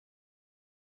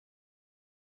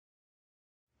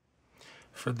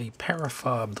For the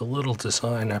Parafob, the little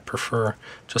design, I prefer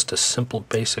just a simple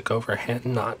basic overhand,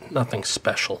 nothing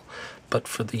special. But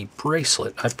for the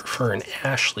bracelet, I prefer an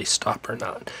Ashley stopper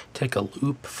knot. Take a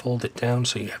loop, fold it down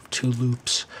so you have two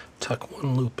loops, tuck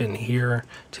one loop in here,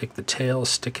 take the tail,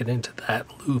 stick it into that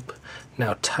loop.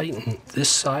 Now tighten this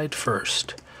side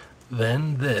first,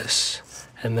 then this,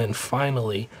 and then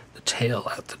finally the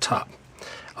tail at the top.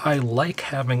 I like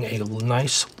having a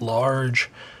nice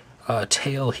large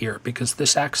tail here because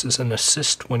this acts as an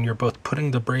assist when you're both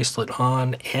putting the bracelet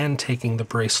on and taking the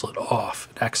bracelet off.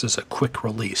 It acts as a quick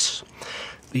release.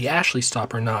 The Ashley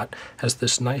stopper knot has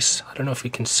this nice, I don't know if you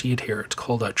can see it here, it's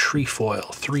called a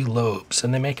trefoil, 3 lobes,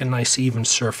 and they make a nice even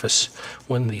surface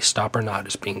when the stopper knot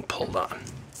is being pulled on.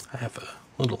 I have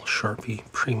a little Sharpie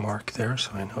pre-mark there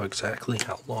so I know exactly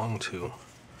how long to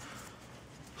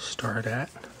start at.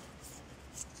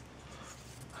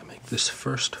 I make this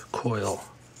first coil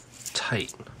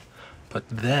tight, but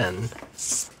then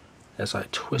as I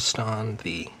twist on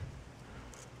the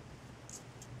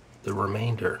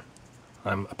remainder,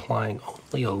 I'm applying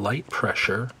only a light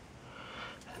pressure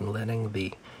and letting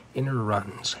the inner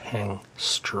runs hang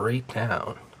straight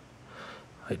down.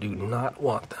 I do not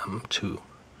want them to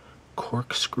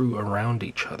corkscrew around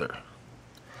each other,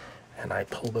 and I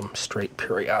pull them straight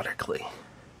periodically.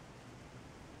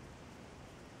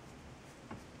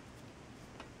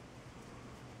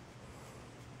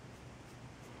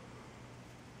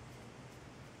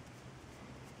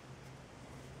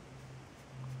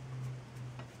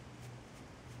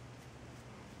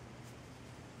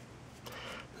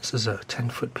 This is a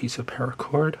 10-foot piece of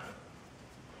paracord,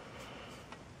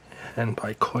 and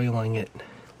by coiling it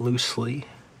loosely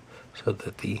so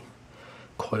that the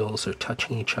coils are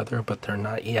touching each other but they're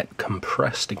not yet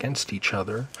compressed against each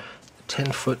other, the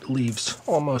 10-foot leaves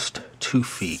almost 2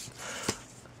 feet.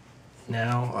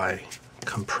 Now I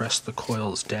compress the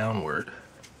coils downward,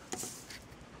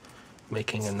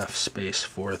 making enough space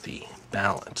for the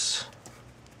balance,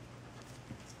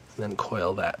 and then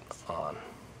coil that on.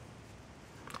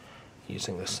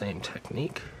 Using the same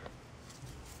technique.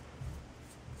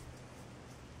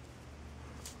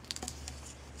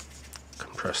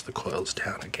 Compress the coils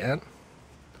down again.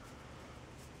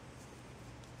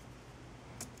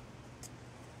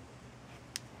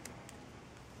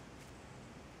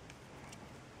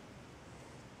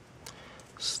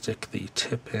 Stick the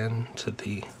tip in to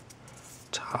the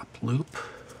top loop.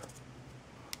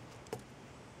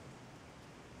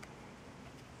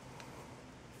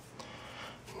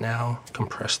 Now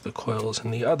compress the coils in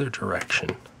the other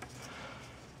direction.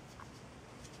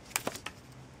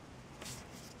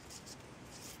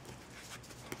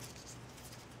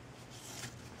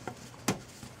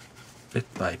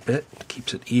 Bit by bit,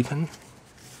 keeps it even.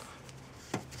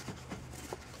 You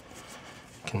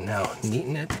can now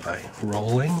neaten it by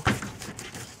rolling.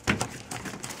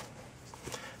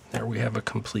 There we have a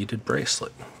completed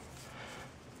bracelet.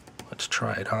 Let's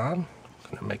try it on. I'm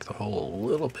going to make the hole a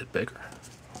little bit bigger.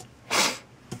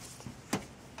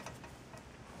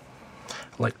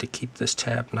 I like to keep this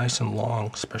tab nice and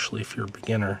long, especially if you're a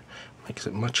beginner. It makes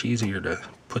it much easier to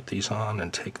put these on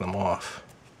and take them off.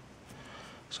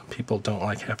 Some people don't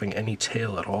like having any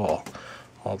tail at all.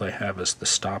 All they have is the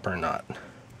stopper knot.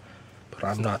 But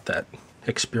I'm not that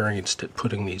experienced at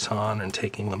putting these on and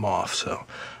taking them off, so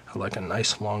I like a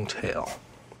nice long tail.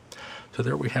 So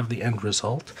there we have the end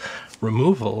result.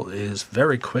 Removal is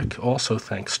very quick, also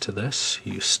thanks to this.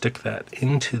 You stick that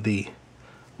into the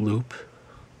loop,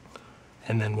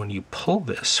 and then when you pull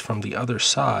this from the other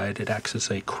side, it acts as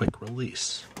a quick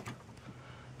release.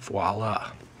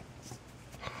 Voila.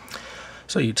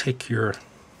 So you take your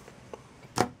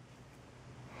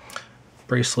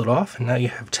bracelet off, and now you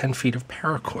have 10 feet of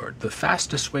paracord. The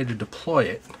fastest way to deploy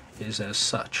it is as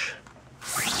such.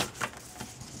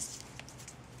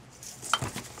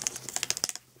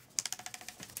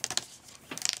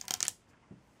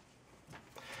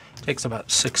 Takes about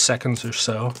 6 seconds or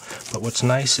so, but what's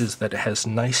nice is that it has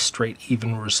nice, straight,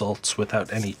 even results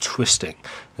without any twisting.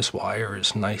 This wire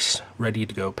is nice, ready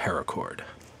to go paracord.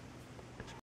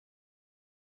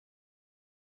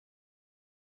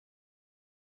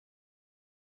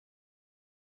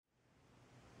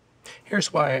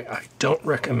 Here's why I don't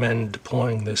recommend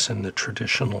deploying this in the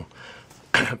traditional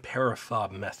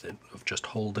Parafob method of just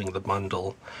holding the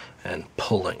bundle and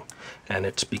pulling, and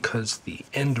it's because the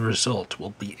end result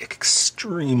will be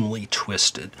extremely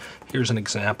twisted. Here's an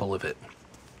example of it.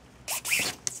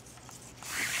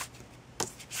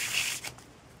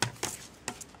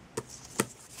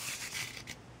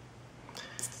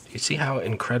 You see how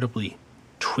incredibly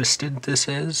twisted this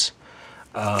is?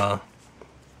 You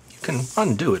can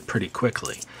undo it pretty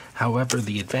quickly. However,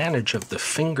 the advantage of the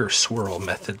finger swirl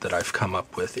method that I've come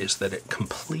up with is that it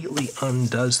completely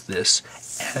undoes this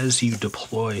as you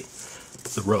deploy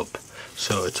the rope.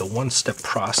 So it's a one-step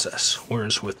process,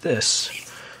 whereas with this,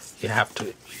 you have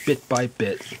to bit by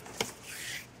bit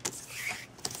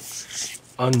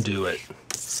undo it,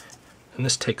 and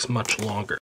this takes much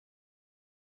longer.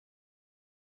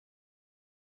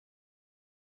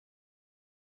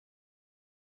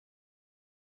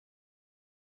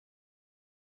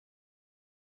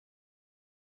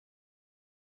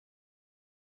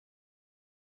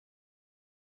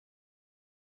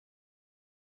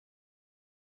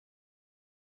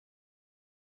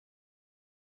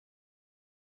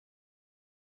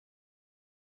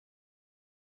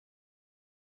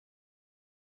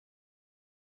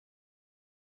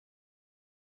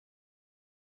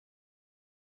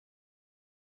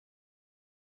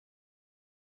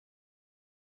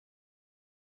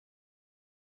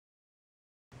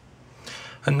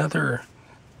 Another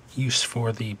use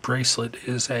for the bracelet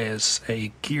is as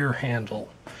a gear handle.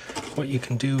 What you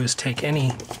can do is take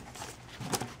any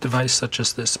device such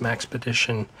as this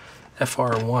Maxpedition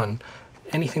FR1,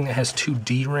 anything that has two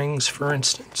D-rings, for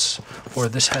instance, or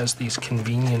this has these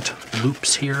convenient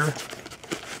loops here.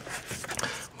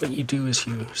 What you do is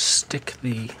you stick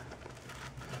the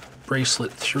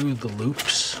bracelet through the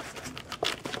loops.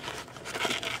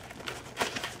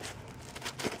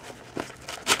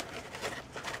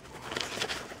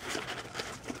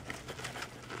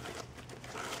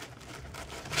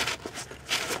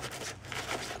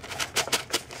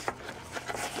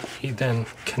 You then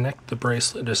connect the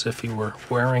bracelet as if you were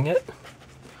wearing it.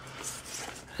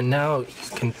 And now you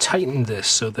can tighten this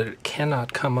so that it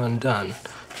cannot come undone.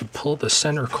 You pull the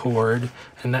center cord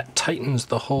and that tightens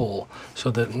the hole so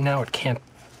that now it can't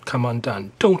come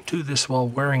undone. Don't do this while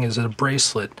wearing it as a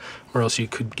bracelet, or else you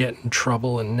could get in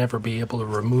trouble and never be able to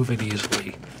remove it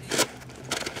easily.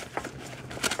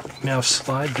 Now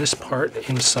slide this part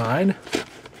inside.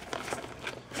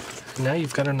 And now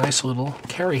you've got a nice little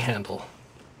carry handle.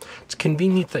 It's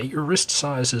convenient that your wrist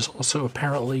size is also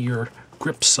apparently your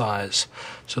grip size,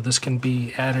 so this can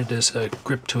be added as a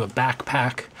grip to a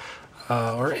backpack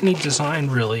or any design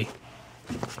really,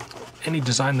 any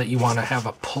design that you want to have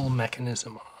a pull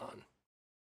mechanism on.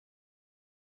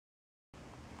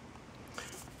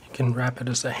 You can wrap it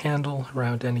as a handle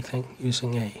around anything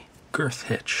using a girth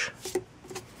hitch.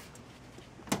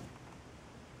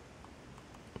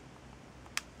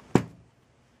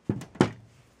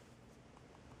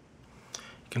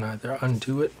 You can either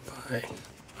undo it by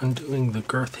undoing the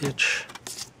girth hitch,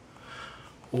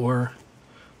 or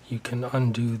you can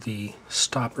undo the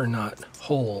stopper nut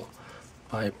hole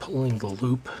by pulling the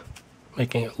loop,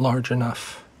 making it large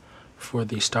enough for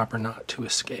the stopper nut to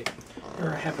escape.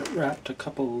 Here I have it wrapped a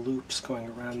couple of loops going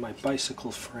around my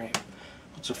bicycle frame.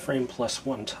 It's a frame plus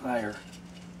one tire.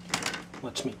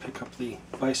 Lets me pick up the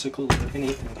bicycle or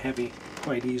anything heavy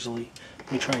quite easily.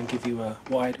 Let me try and give you a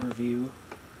wider view.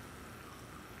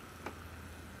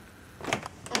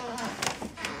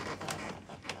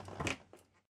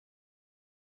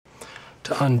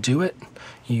 To undo it,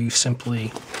 you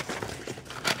simply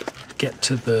get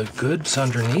to the goods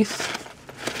underneath.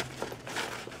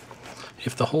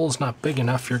 If the hole's not big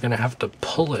enough, you're going to have to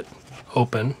pull it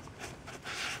open.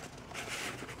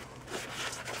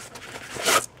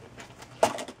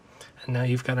 And now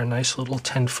you've got a nice little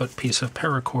 10-foot piece of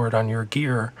paracord on your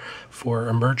gear for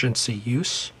emergency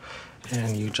use.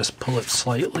 And you just pull it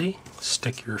slightly,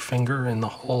 stick your finger in the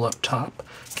hole up top,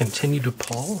 continue to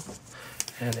pull,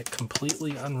 and it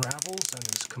completely unravels and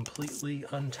is completely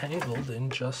untangled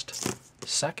in just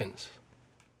seconds.